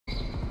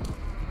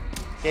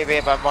Okay,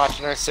 babe, I'm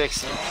watching R6.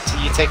 So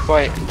you take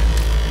point.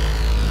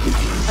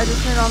 I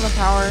just turned on the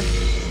power.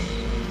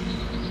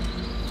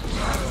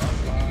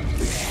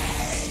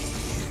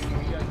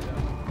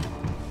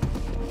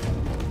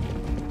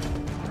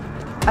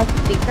 I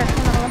think I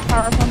turned on the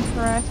power if I'm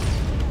correct.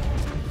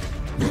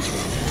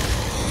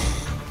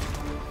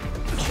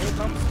 Here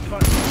comes the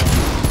fun.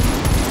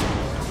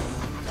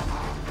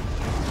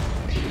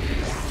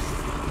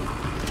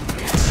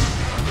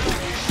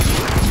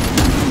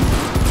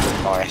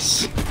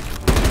 Nice.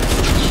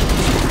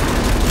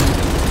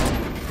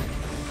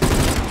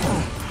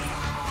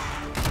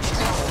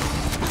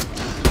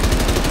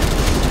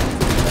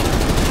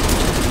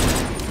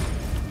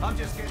 I'm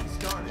just getting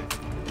started.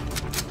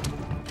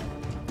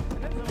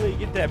 It doesn't really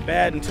get that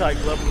bad until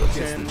like level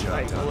 10,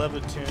 like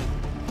 11, 10.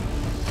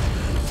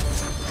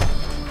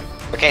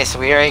 Okay, so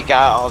we already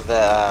got all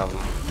the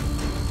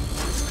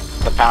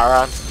power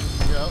on.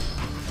 Yep.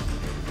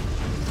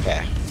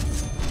 Okay.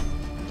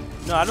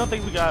 No, I don't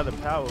think we got the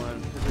power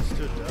on because it's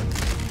too dark.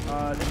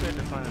 I think we have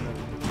to find another.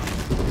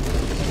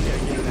 Yeah,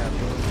 get in that,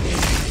 bro.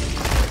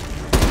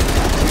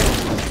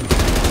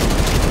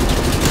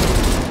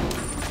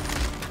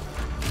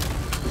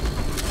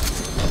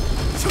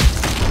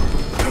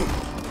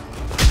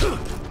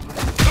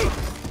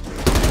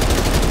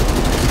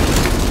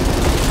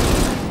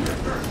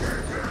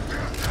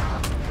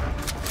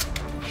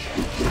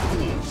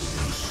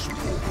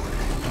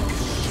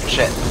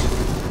 Shit.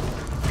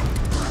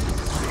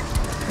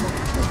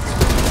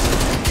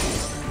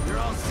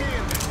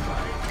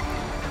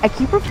 I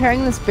keep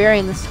repairing this berry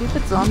and the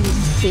stupid zombies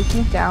is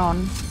taking it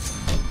down.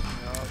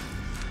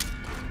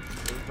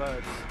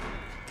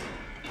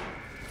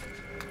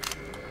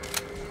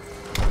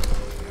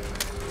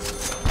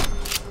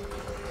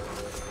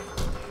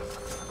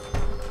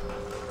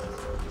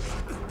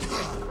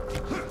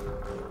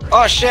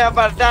 Oh shit, I'm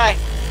about to die.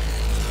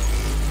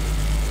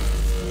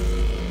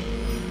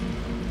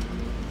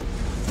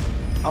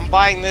 I'm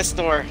buying this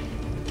door.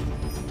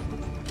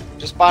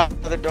 Just buy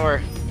another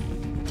door.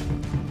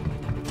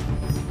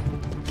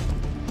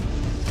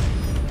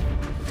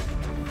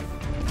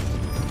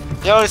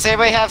 Yo, does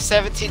anybody have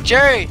 17?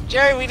 Jerry,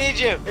 we need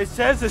you. It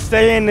says to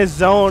stay in this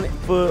zone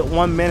for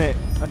 1 minute.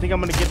 I think I'm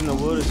gonna get in the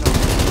wood or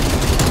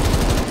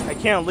something. I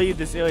can't leave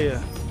this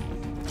area.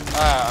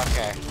 Oh,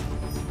 okay.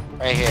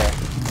 Right here.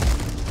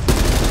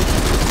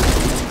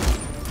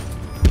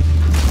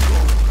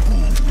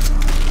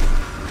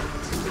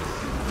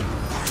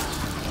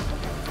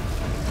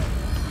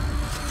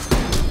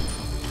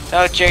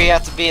 No, Jerry, you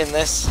have to be in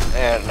this.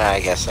 No,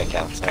 I guess I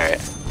can.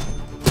 Alright.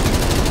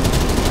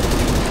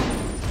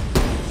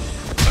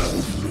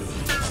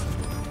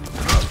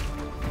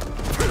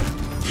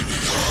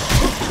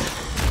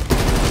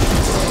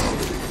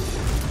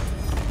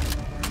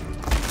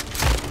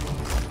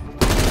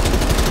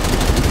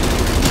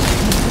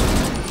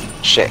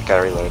 Shit,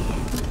 gotta reload.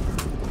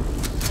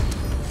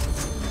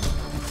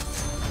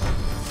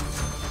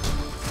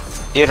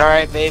 You doing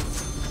alright, babe?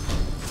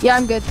 Yeah,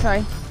 I'm good,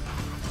 sorry.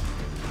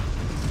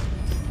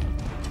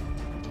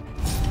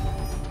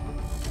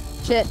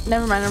 Shit,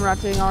 never mind, I'm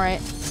not doing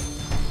alright.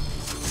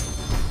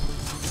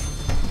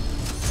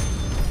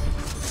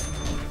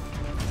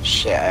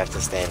 Shit, I have to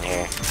stand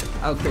here.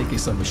 I'll take you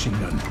some machine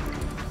gun.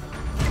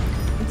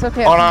 It's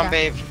okay. Hold on,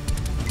 babe.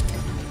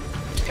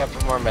 A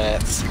couple more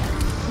minutes.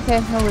 Okay,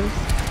 no worries.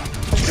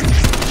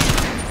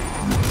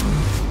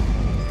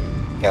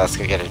 Yeah, let's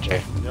go get it,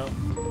 Jerry. Yep.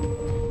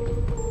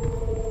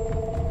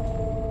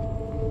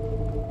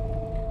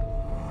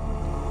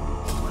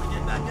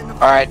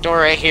 Alright, door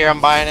right here,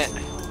 I'm buying it.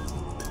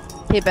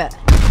 Okay, bet.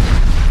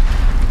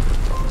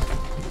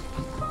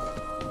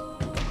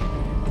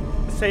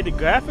 Say the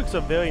graphics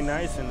are very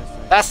nice in this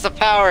thing. That's the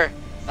power.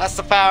 That's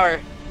the power.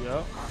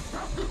 Yep.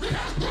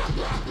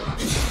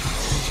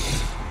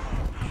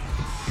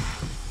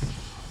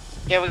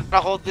 Yeah, we're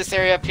gonna hold this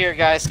area up here,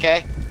 guys,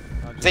 okay?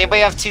 Does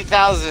anybody have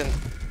 2,000?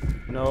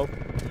 Nope.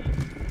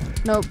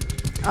 Nope.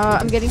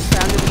 I'm getting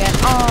surrounded again.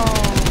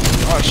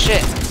 Oh. Oh,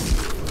 shit.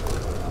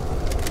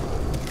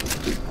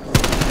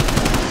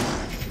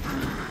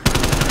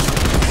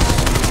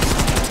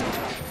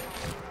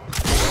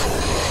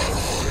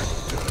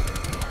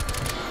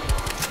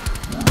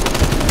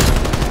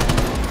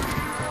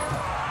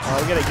 Oh,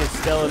 we gotta get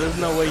Stella. There's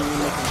no way you can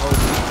make him hold it.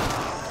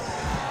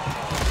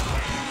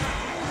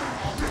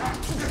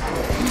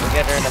 We'll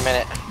get her in a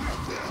minute.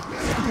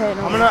 Okay,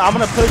 no I'm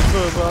gonna push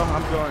for it, bro.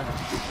 I'm going.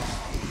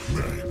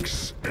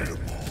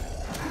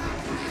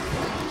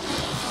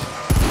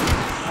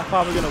 I'm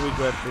probably gonna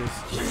regret this.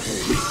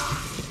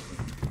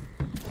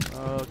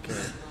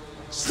 Okay.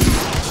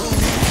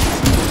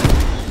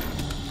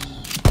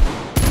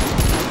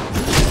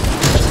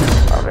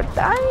 I'm gonna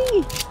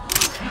die.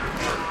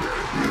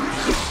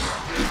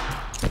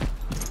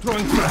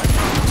 Throwing flash.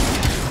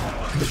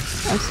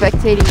 I'm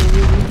spectating you,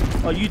 really.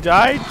 Oh, you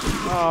died?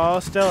 Oh,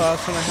 Stella, I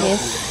was trying to help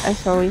Yes,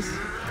 as always. you.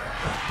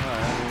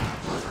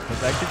 Alright, go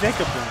back to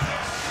Jacob then.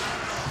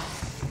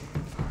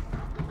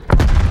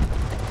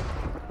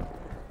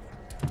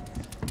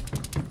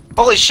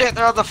 Holy shit,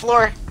 they're on the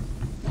floor.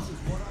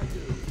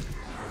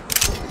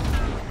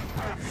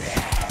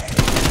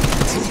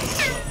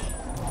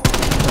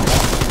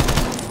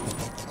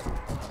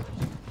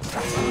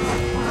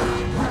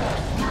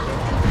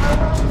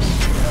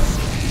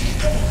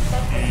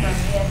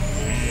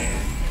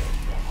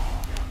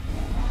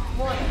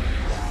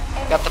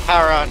 Got the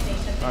power on.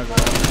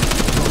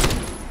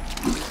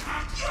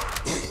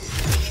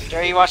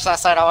 Jerry, you watch that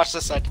side, I'll watch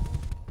this side.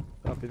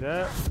 Copy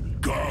that.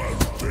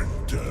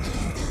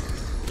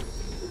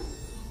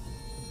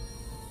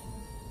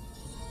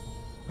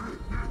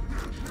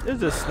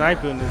 There's a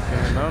sniper in this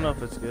game. I don't know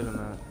if it's good or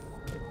not.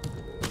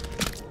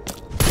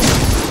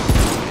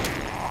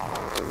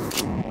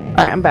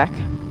 Alright, I'm back.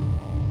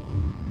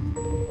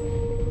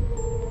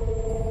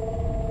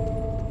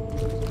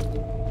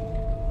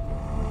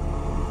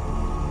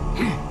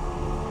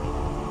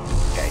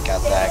 Okay,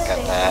 got that,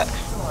 got that.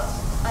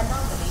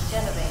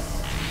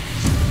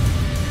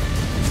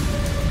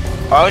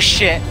 Oh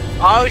shit!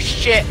 Oh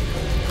shit!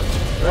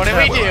 What do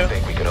we do? I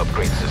think we can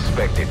upgrade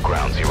suspected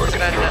ground zero It's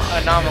an control.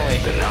 anomaly.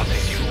 The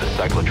Nazis used the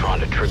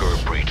cyclotron to trigger a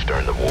breach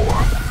during the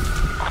war.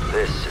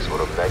 This is what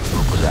Omega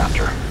Group was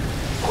after.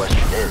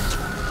 Question is,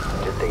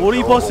 did they What are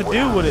you know supposed to what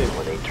do with it?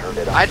 happened when they turned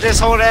it on? I just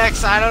hold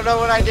X, I don't know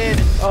what I did.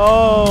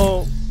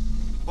 Oh.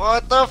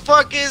 What the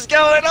fuck is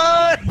going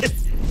on?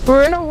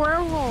 We're in a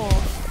wormhole.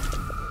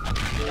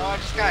 No, I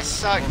just got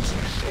sucked.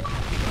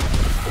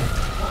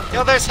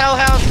 Yo, there's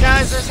hellhounds,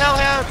 guys, there's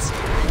hellhounds!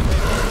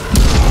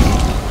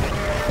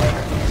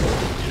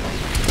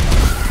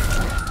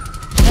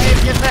 Hey,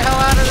 get the hell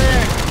out of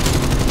there!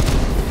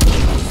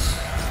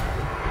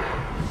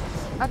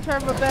 I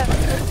tried my best.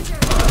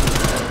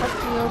 Fuck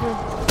me over.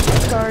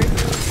 Sorry.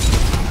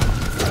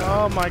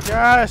 Oh my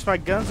gosh, my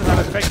guns are not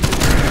effective.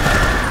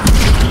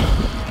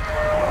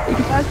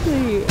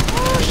 Exactly.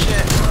 Oh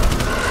shit.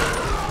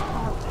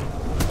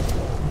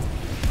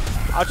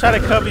 I'll try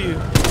to cover you.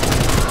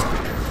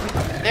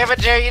 Damn it,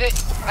 Jerry, you did.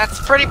 That's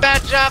a pretty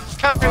bad job of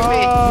covering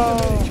me.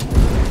 Oh.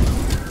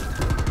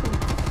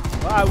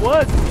 Well, I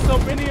was. There's so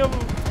many of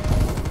them.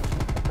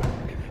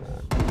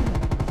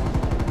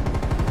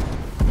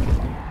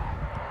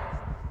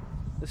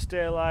 Let's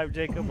stay alive,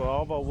 Jacob, or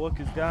all my work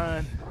is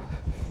gone.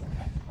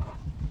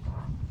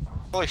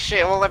 Holy shit,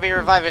 it won't let me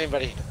revive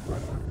anybody.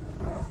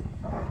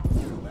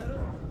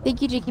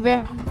 Thank you, Jakey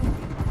Bear.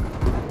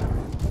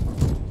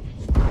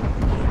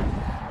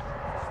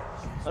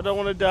 I don't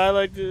want to die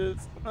like this.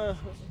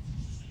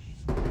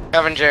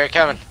 Kevin, Jerry,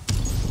 Kevin.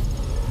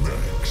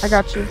 I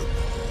got you.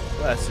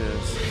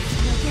 Glasses.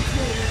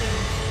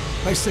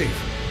 Nice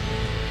save.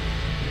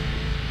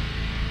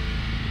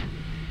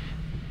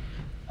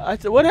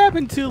 What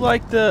happened to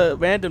like the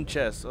random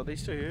chests? Are they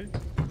still here?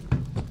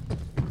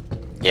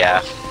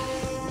 Yeah.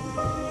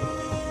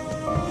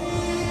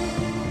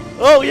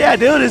 Oh yeah,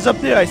 there it is up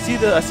there. I see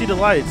the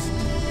lights.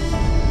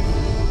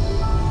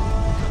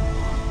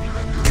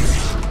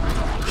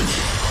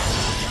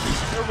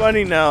 They're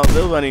running now.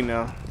 They're running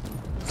now.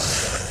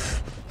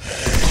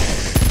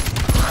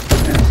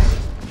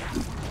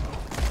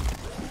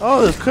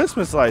 Oh, there's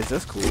Christmas lights.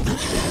 That's cool.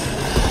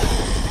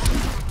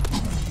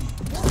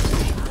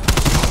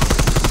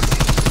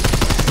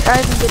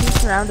 Guys, I'm getting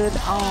surrounded.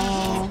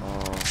 Oh.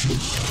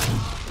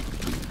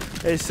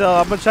 Hey, so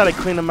I'm gonna try to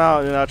clean them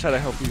out, and I'll try to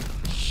help you.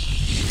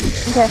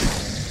 Okay.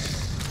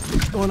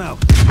 Going out.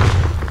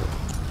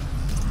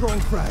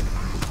 Throwing frag.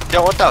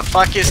 Yo, what the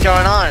fuck is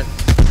going on?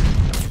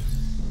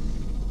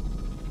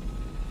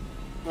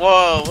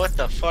 Whoa, what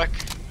the fuck?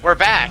 We're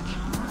back.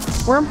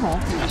 Wormhole.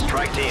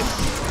 Strike team,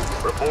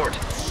 report.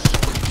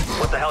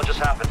 What the hell just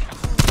happened?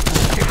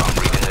 If I'm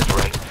reading this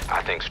right,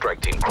 I think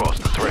strike team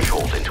crossed the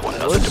threshold into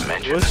another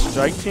dimension. What's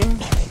strike team?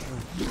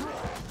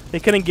 They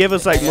couldn't give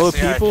us like I more guess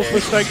they are people dead. for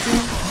strike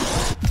team?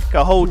 Like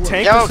a whole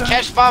tank or Yo, something?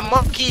 catch my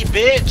monkey,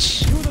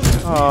 bitch!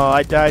 Oh,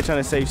 I died trying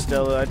to save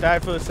Stella. I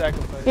died for a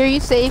sacrifice. Here, you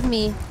save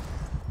me.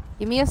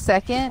 Give me a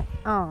second.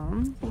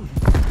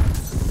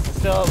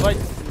 Stella, like...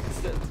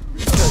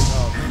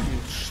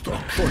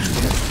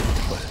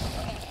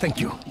 Thank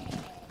you.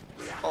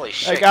 Holy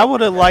shit. Like, I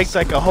would have liked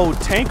like a whole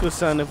tank or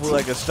something if we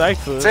like a strike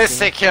for us.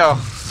 Statistic kill.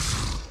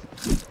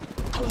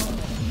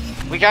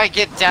 We gotta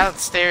get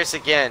downstairs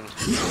again.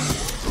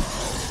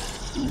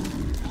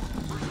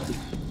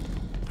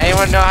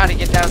 Anyone know how to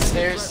get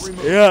downstairs?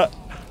 Yeah.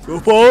 Go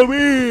follow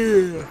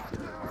me.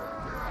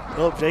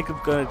 Oh, Jacob's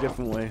going a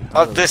different way.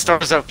 Oh, this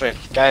door's open.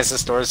 Guys,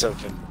 this door's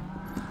open.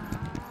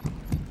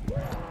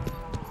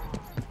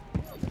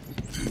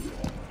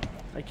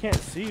 I can't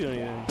see you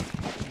anything.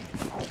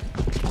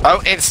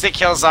 Oh, instant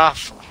kills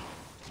off.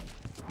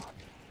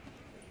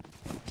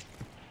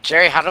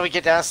 Jerry, how do we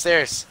get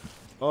downstairs?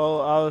 Oh,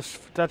 I was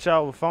touch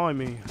out with following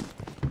me.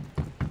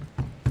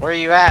 Where are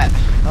you at?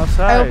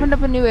 Outside. I opened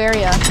up a new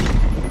area.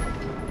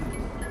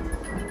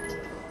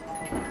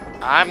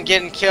 I'm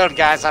getting killed,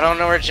 guys. I don't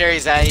know where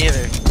Jerry's at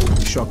either.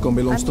 Shotgun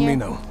belongs I'm to me here.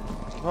 now.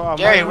 Oh, I'm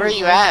Jerry, right where are here.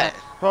 you at?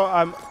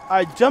 Bro,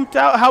 I jumped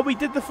out how we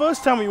did the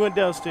first time we went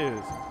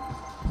downstairs.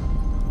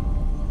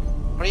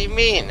 What do you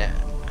mean?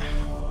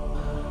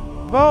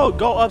 Bro,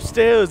 go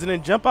upstairs and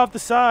then jump off the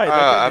side.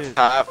 like I Up did.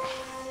 top.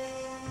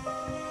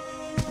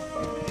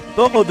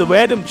 Bro, the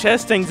random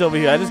chest things over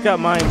here. I just got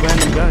my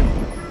random gun.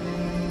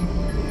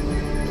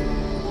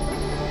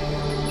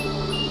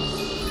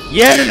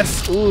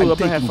 Yes! Ooh, I'm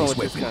gonna have taking fun this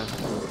with this weapon. gun.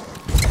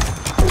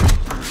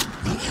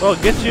 Well,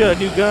 get you a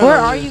new gun. Where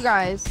are you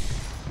guys?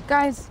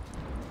 Guys.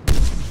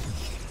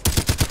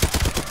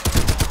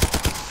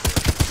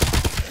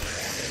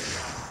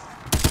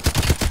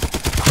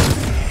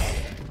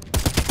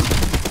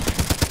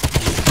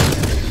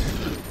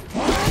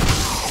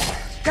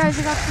 Guys,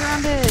 I got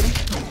surrounded.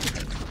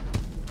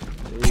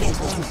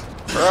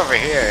 We're over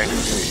here.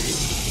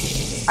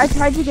 I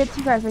tried to get to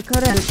you guys, I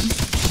couldn't.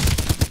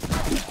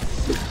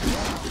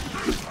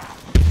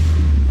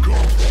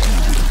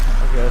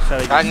 Okay, let's try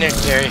to Got get Nick,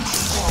 Jerry.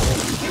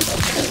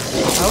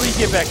 How do we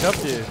get back up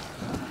there?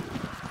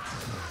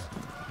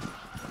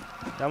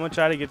 I'm gonna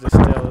try to get to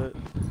steal it.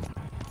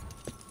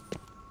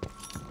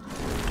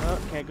 Oh,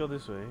 can't go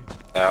this way.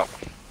 No.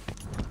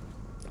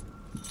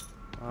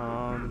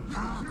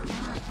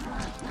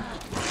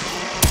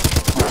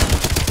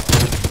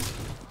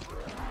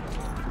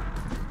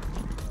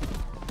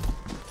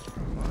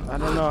 I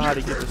don't know how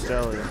to get to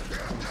steal it. Let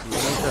me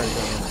try to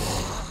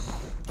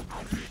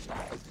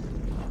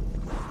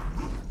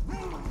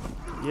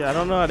go. Yeah, I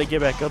don't know how to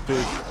get back up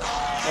here.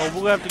 Oh,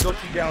 we'll have to go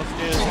through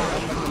downstairs.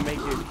 I'm not gonna make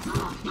it.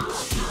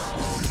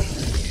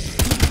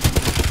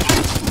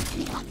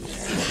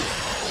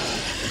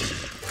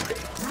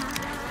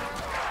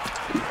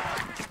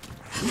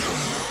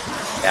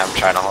 Yeah, I'm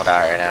trying to hold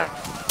out right now.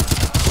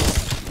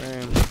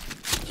 Damn.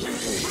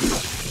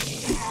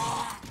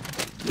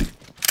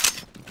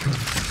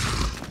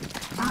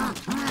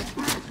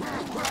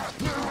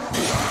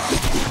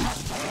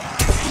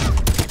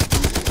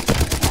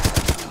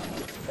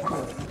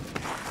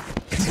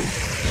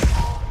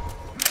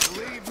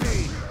 Believe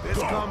me, this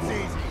comes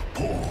easy.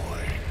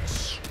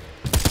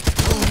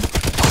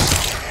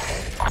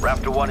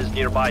 Raptor 1 is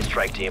nearby,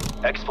 strike team.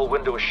 Exfil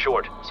window is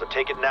short, so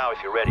take it now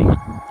if you're ready.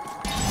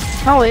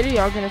 How late are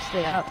y'all gonna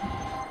stay up?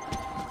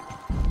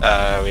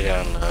 We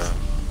don't know.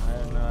 I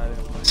don't know. I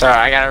didn't. Sorry,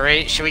 I got a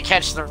rate. Should we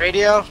catch the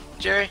radio,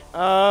 Jerry?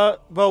 But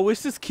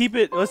let's just keep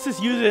it. Let's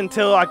just use it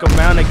until like a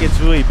mount that gets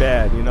really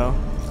bad, you know.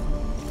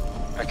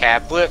 Okay, I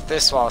blew up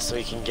this wall so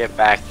we can get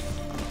back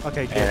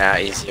Okay, in good. and out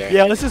easier.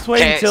 Yeah, let's just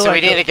wait Okay, until. so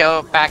like, we need to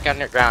go back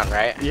underground,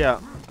 right? Yeah.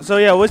 So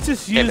yeah, let's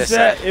just Okay, use this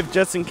that side. if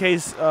just in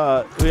case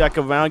like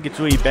a round gets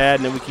really bad,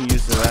 and then we can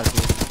use the last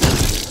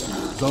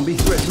one. Zombie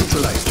threat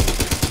neutralized.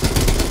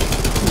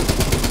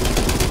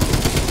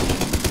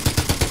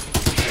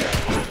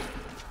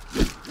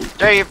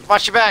 Jerry,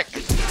 watch your back.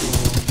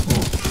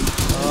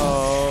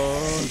 Oh,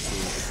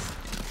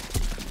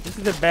 this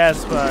is a bad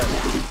spot.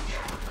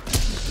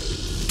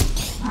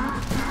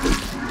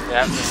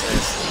 Yep, this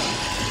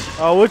is.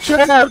 Oh, we're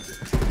trapped.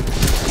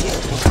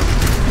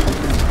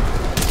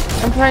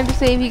 I'm trying to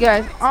save you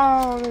guys.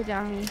 Oh, they're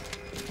down me.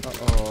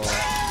 Uh-oh.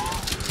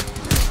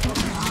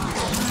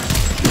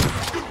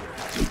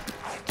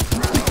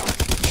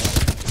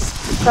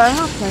 Sorry, I'm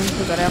not playing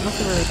so good. I have a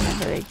really bad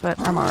headache, but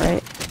I'm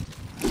alright.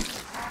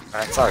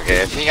 That's all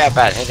good. If you got a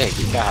bad headache,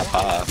 you got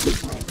off.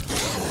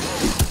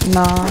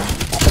 Nah.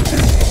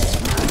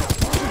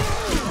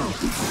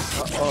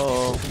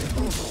 Uh-oh.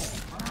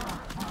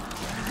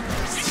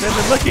 This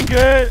is looking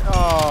good.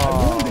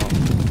 Oh.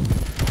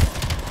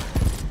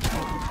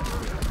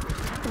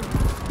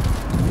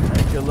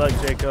 Hey, good luck,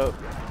 Jacob.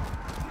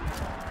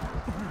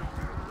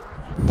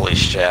 Holy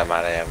shit, I'm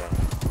out of ammo.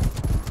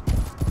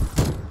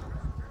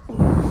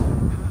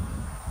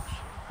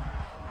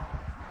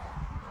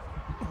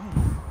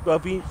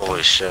 Buffy.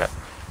 Holy shit.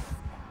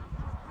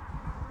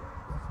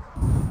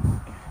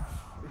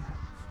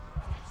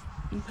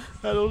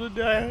 I don't want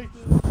to die.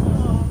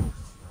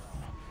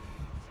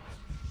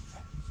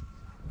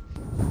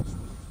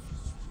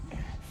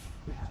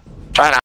 Trying to